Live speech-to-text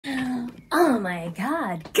Oh my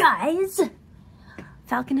god, guys!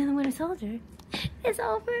 Falcon and the Winter Soldier is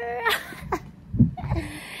over.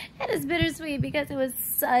 It is bittersweet because it was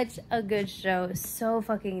such a good show, so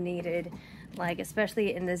fucking needed, like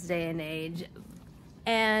especially in this day and age.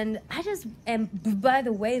 And by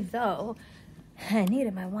the way though, I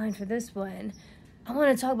needed my wine for this one. I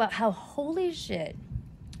want to talk about how holy shit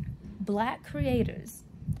Black creators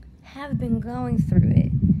have been going through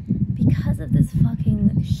it because of this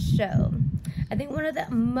fucking show. I think one of the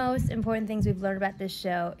most important things we've learned about this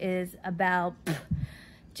show is about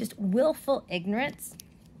just willful ignorance.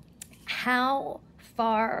 How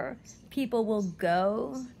far people will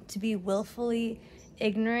go to be willfully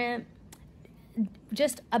ignorant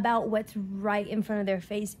just about what's right in front of their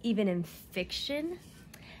face, even in fiction.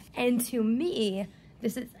 And to me,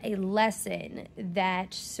 this is a lesson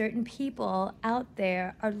that certain people out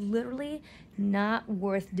there are literally not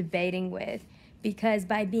worth debating with, because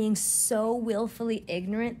by being so willfully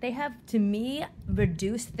ignorant, they have, to me,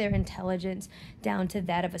 reduced their intelligence down to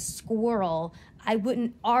that of a squirrel. I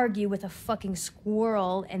wouldn't argue with a fucking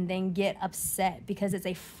squirrel and then get upset because it's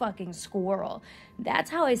a fucking squirrel. That's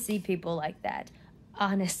how I see people like that,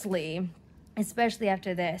 honestly, especially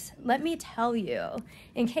after this. Let me tell you,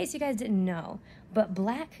 in case you guys didn't know, but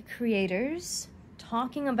Black creators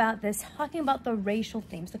talking about this, talking about the racial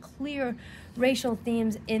themes, the clear racial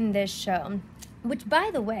themes in this show, which, by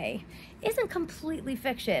the way, isn't completely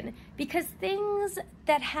fiction, because things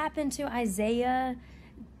that happened to Isaiah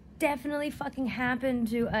definitely fucking happened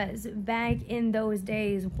to us back in those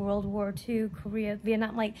days, World War II, Korea,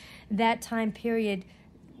 Vietnam, like that time period.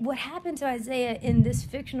 What happened to Isaiah in this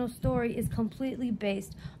fictional story is completely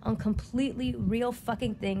based on completely real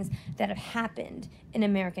fucking things that have happened in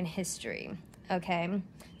American history, okay?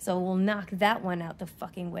 So we'll knock that one out the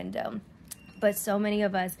fucking window. But so many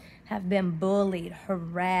of us have been bullied,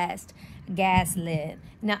 harassed, gaslit.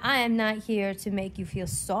 Now, I am not here to make you feel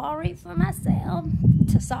sorry for myself,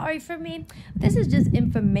 sorry for me. This is just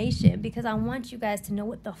information, because I want you guys to know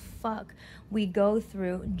what the fuck we go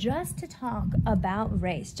through just to talk about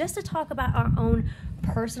race, just to talk about our own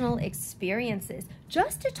personal experiences,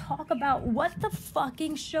 just to talk about what the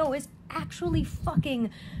fucking show is actually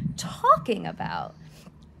fucking talking about.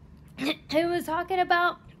 It was talking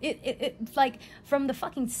about it like from the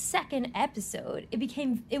fucking second episode,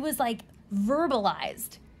 it was like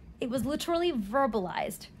verbalized. It was literally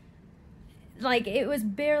verbalized. Like, it was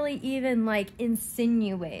barely even like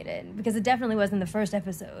insinuated, because it definitely was in the first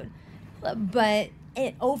episode. But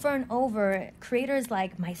it over and over, creators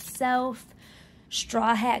like myself,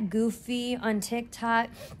 Straw Hat Goofy on TikTok,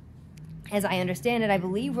 as I understand it, I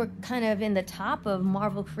believe we're kind of in the top of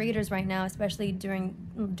Marvel creators right now, especially during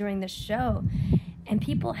the show. And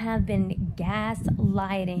people have been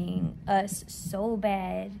gaslighting us so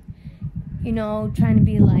bad, you know, trying to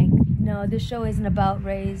be like, no, this show isn't about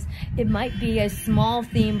race. It might be a small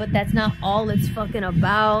theme, but that's not all it's fucking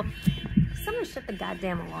about. Someone shut the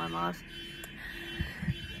goddamn alarm off.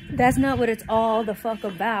 That's not what it's all the fuck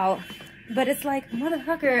about. But it's like,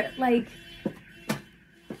 motherfucker, like,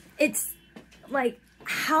 it's like,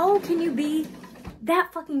 how can you be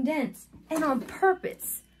that fucking dense and on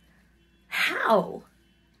purpose? How?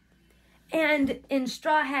 And in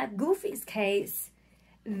Straw Hat Goofy's case,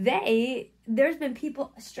 there's been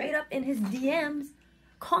people straight up in his DMs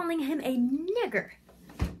calling him a nigger.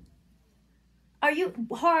 Are you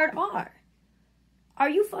hard R? Are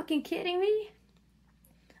you fucking kidding me?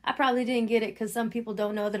 I probably didn't get it because some people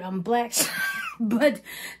don't know that I'm Black. But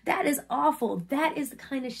that is awful. That is the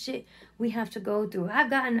kind of shit we have to go through. I've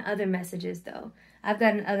gotten other messages, though. I've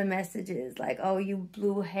gotten other messages like, oh, you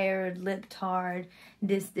blue-haired, lip-tard,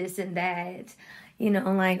 this, and that. You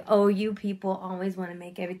know, like, oh, you people always want to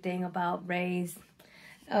make everything about race.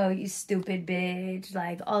 Oh, you stupid bitch.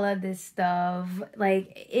 Like, all of this stuff.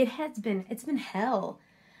 Like, it's been hell,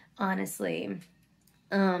 honestly.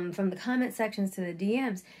 From the comment sections to the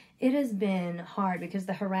DMs, it has been hard because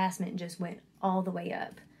the harassment just went all the way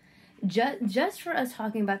up. Just for us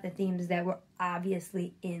talking about the themes that were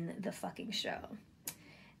obviously in the fucking show.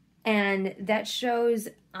 And that shows,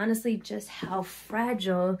 honestly, just how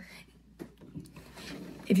fragile,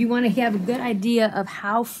 if you want to have a good idea of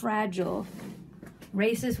how fragile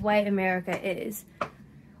racist white America is,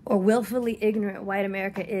 or willfully ignorant white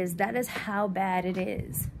America is, that is how bad it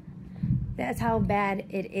is. That's how bad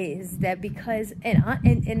it is. That because, and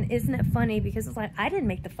isn't it funny, because it's like, I didn't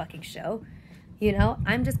make the fucking show, you know?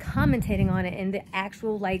 I'm just commentating on it and the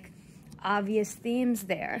actual, like, obvious themes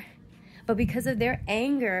there. But because of their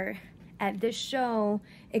anger at this show,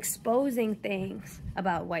 exposing things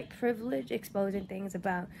about white privilege, exposing things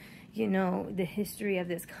about, you know, the history of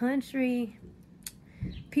this country,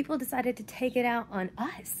 people decided to take it out on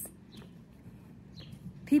us.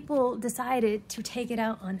 People decided to take it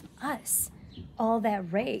out on us, all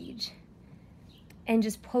that rage, and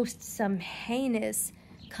just post some heinous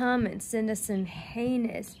comments, send us some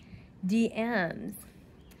heinous DMs.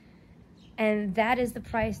 And that is the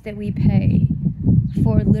price that we pay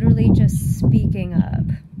for literally just speaking up.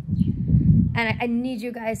 And I need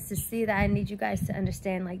you guys to see that. I need you guys to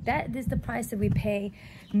understand, like, that is the price that we pay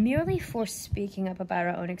merely for speaking up about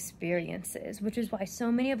our own experiences, which is why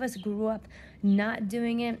so many of us grew up not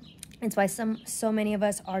doing it. It's why so many of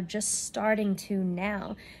us are just starting to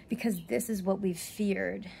now, because this is what we've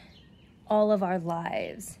feared all of our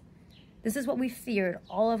lives. This is what we feared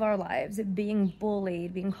all of our lives, being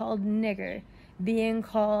bullied, being called nigger, being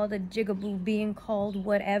called a jigaboo, being called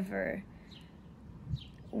whatever.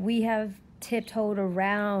 We have tiptoed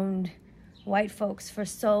around white folks for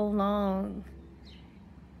so long.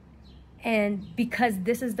 And because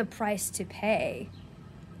this is the price to pay,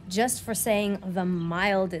 just for saying the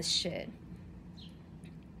mildest shit.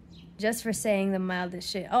 Just for saying the mildest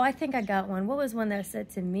shit. Oh, I think I got one. What was one that said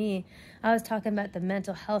to me? I was talking about the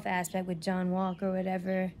mental health aspect with John Walker or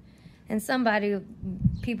whatever. And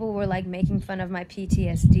people were like making fun of my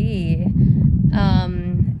PTSD.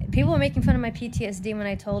 People were making fun of my PTSD when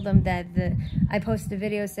I told them that I posted a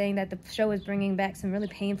video saying that the show was bringing back some really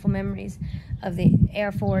painful memories of the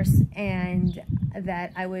Air Force, and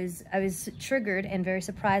that I was triggered and very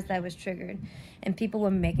surprised that I was triggered. And people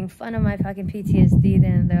were making fun of my fucking PTSD.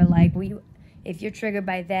 Then they're like, well, if you're triggered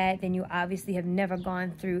by that, then you obviously have never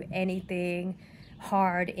gone through anything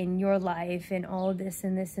hard in your life and all this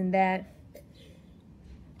and this and that.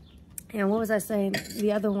 And what was I saying?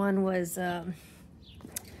 The other one was,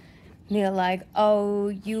 they're like, oh,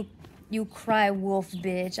 you cry wolf,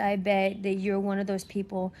 bitch. I bet that you're one of those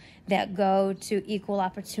people that go to equal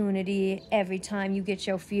opportunity every time you get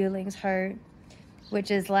your feelings hurt,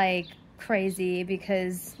 which is like crazy,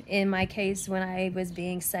 because in my case, when I was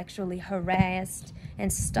being sexually harassed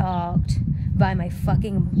and stalked by my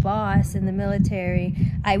fucking boss in the military,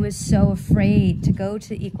 I was so afraid to go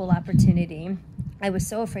to equal opportunity. I was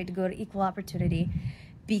so afraid to go to equal opportunity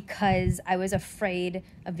because I was afraid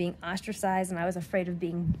of being ostracized, and I was afraid of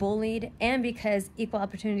being bullied, and because equal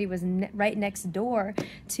opportunity was right next door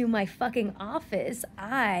to my fucking office,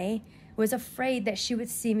 I was afraid that she would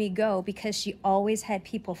see me go, because she always had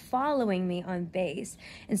people following me on base.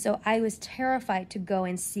 And so I was terrified to go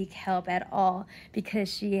and seek help at all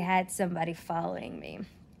because she had somebody following me.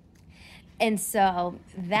 And so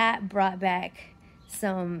that brought back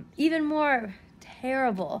some even more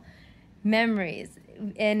terrible memories.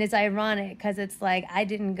 And it's ironic because it's like I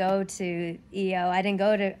didn't go to EO. I didn't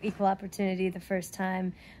go to equal opportunity the first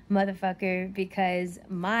time, motherfucker, because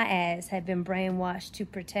my ass had been brainwashed to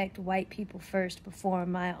protect white people first before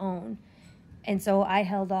my own. And so I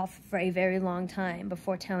held off for a very long time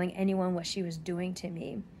before telling anyone what she was doing to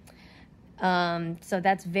me. So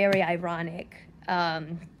that's very ironic,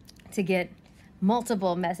 to get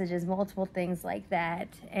multiple messages, multiple things like that.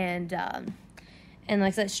 And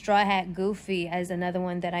like I said, Straw Hat Goofy is another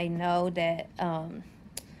one that I know that,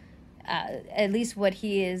 at least what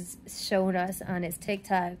he has shown us on his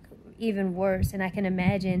TikTok, even worse. And I can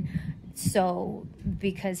imagine, so,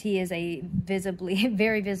 because he is a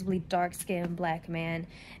very visibly dark-skinned black man,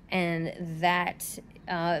 and that,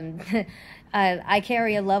 I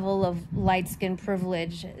carry a level of light-skin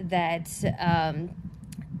privilege that,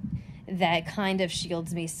 that kind of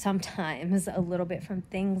shields me sometimes a little bit from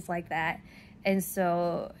things like that. And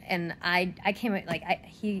so, and I came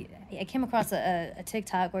across a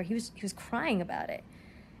TikTok where he was crying about it.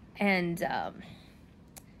 And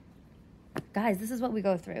guys, this is what we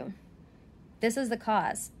go through. This is the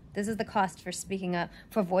cost. This is the cost for speaking up,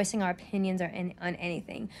 for voicing our opinions on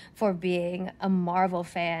anything, for being a Marvel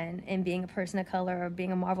fan and being a person of color, or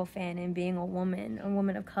being a Marvel fan and being a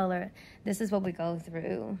woman of color. This is what we go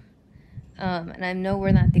through. And I know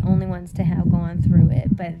we're not the only ones to have gone through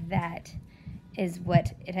it, but that is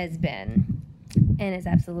what it has been, and it's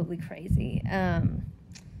absolutely crazy. I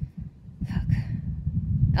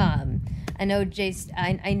know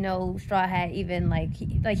I know Straw Hat even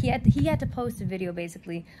he had to post a video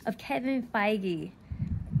basically of Kevin Feige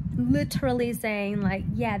literally saying like,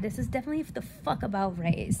 yeah, this is definitely the fuck about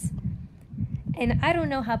race. And I don't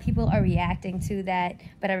know how people are reacting to that,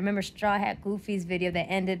 but I remember Straw Hat Goofy's video that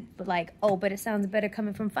ended like, oh, but it sounds better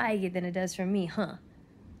coming from Feige than it does from me, huh?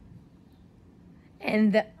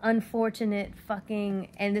 And the unfortunate fucking,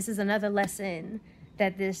 and this is another lesson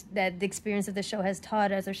that the experience of the show has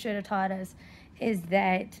taught us, or should have taught us, is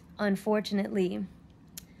that unfortunately,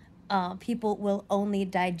 people will only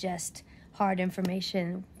digest hard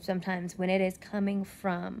information sometimes when it is coming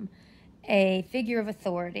from a figure of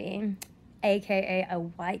authority, aka a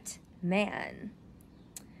white man,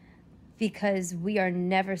 because we are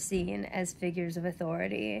never seen as figures of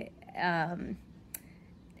authority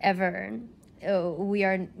ever. We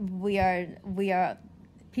are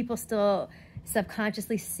people still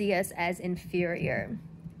subconsciously see us as inferior.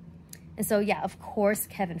 And so, yeah, of course,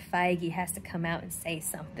 Kevin Feige has to come out and say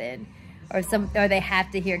something, or they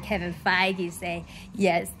have to hear Kevin Feige say,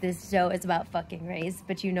 yes, this show is about fucking race.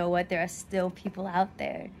 But you know what? There are still people out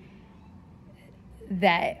there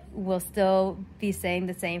that will still be saying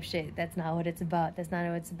the same shit. That's not what it's about. That's not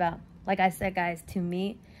what it's about. Like I said, guys, to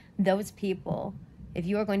me, those people, if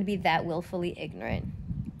you are going to be that willfully ignorant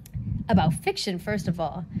about fiction, first of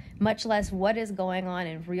all, much less what is going on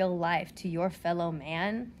in real life to your fellow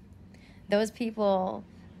man, those people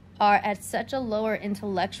are at such a lower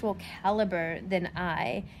intellectual caliber than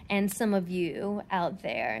I and some of you out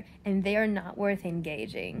there, and they are not worth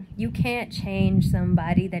engaging. You can't change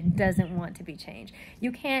somebody that doesn't want to be changed.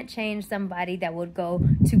 You can't change somebody that would go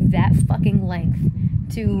to that fucking length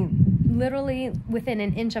to literally within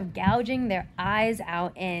an inch of gouging their eyes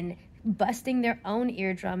out and busting their own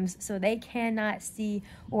eardrums so they cannot see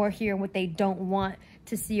or hear what they don't want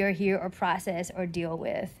to see or hear or process or deal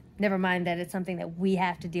with. Never mind that it's something that we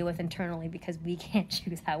have to deal with internally because we can't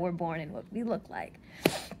choose how we're born and what we look like.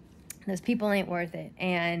 Those people ain't worth it.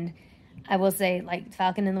 And I will say, like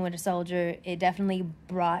Falcon and the Winter Soldier, it definitely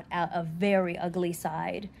brought out a very ugly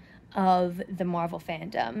side of the Marvel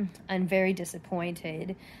fandom. I'm very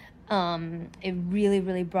disappointed. It really,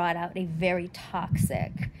 really brought out a very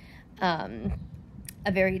toxic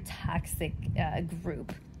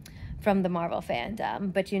group from the Marvel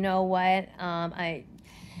fandom. But you know what?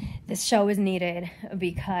 This show is needed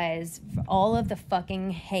because for all of the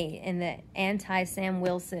fucking hate and the anti-Sam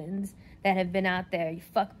Wilsons that have been out there, you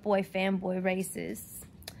fuckboy, fanboy racists,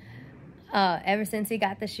 ever since he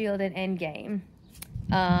got the shield in Endgame,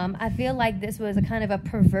 I feel like this was a kind of a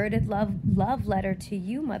perverted love letter to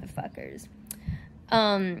you motherfuckers.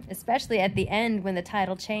 Especially at the end when the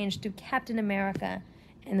title changed to Captain America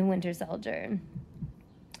and the Winter Soldier.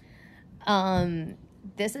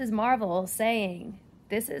 This is Marvel saying,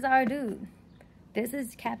 this is our dude. This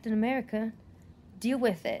is Captain America. Deal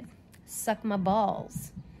with it. Suck my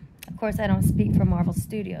balls. Of course, I don't speak for Marvel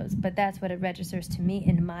Studios, but that's what it registers to me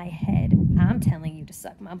in my head. I'm telling you to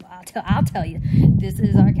suck my balls. I'll tell you, this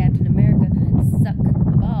is our Captain America. Suck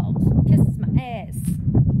my balls. Kiss my ass.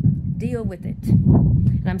 Deal with it.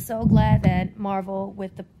 And I'm so glad that Marvel,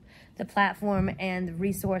 with the platform and the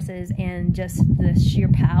resources and just the sheer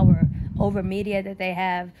power over media that they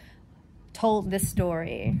have, told this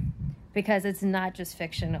story, because it's not just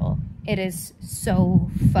fictional. It is so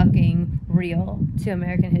fucking real to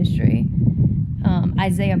American history.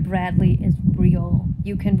 Isaiah Bradley is real.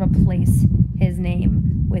 You can replace his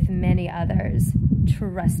name with many others.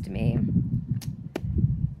 Trust me.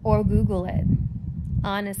 Or Google it.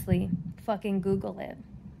 Honestly, fucking Google it.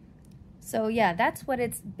 So yeah, that's what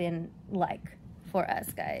it's been like for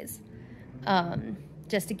us, guys.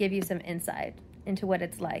 Just to give you some insight into what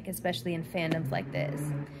it's like, especially in fandoms like this.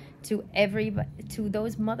 To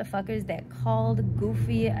those motherfuckers that called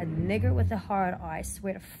Goofy a nigger with a hard R, I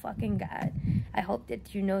swear to fucking God, I hope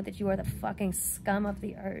that you know that you are the fucking scum of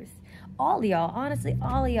the earth. All y'all, honestly,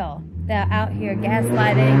 all y'all that are out here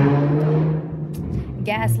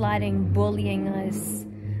gaslighting, bullying us,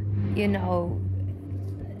 you know,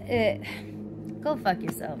 go fuck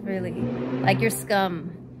yourself, really. Like, you're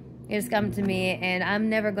scum. You're scum to me, and I'm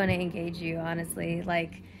never going to engage you, honestly.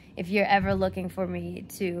 Like, if you're ever looking for me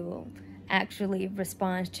to actually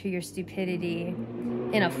respond to your stupidity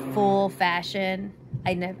in a full fashion,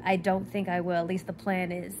 I don't think I will. At least the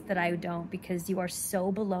plan is that I don't, because you are so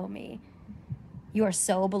below me. You are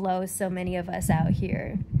so below so many of us out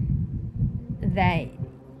here that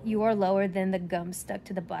you are lower than the gum stuck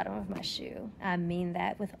to the bottom of my shoe. I mean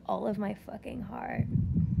that with all of my fucking heart.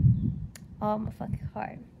 All my fucking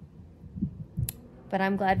heart. But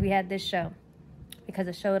I'm glad we had this show, because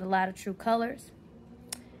it showed a lot of true colors.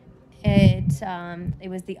 It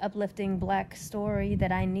was the uplifting black story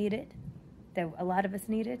that I needed, that a lot of us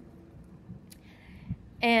needed.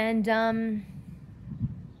 And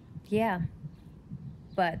yeah,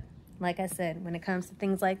 but like I said, when it comes to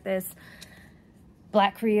things like this,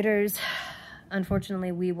 black creators,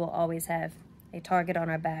 unfortunately, we will always have a target on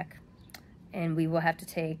our back, and we will have to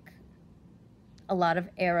take a lot of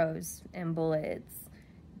arrows and bullets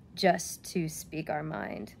just to speak our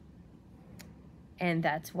mind. And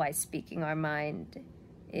that's why speaking our mind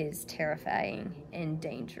is terrifying and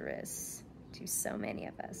dangerous to so many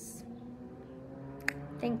of us.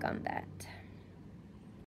 Think on that.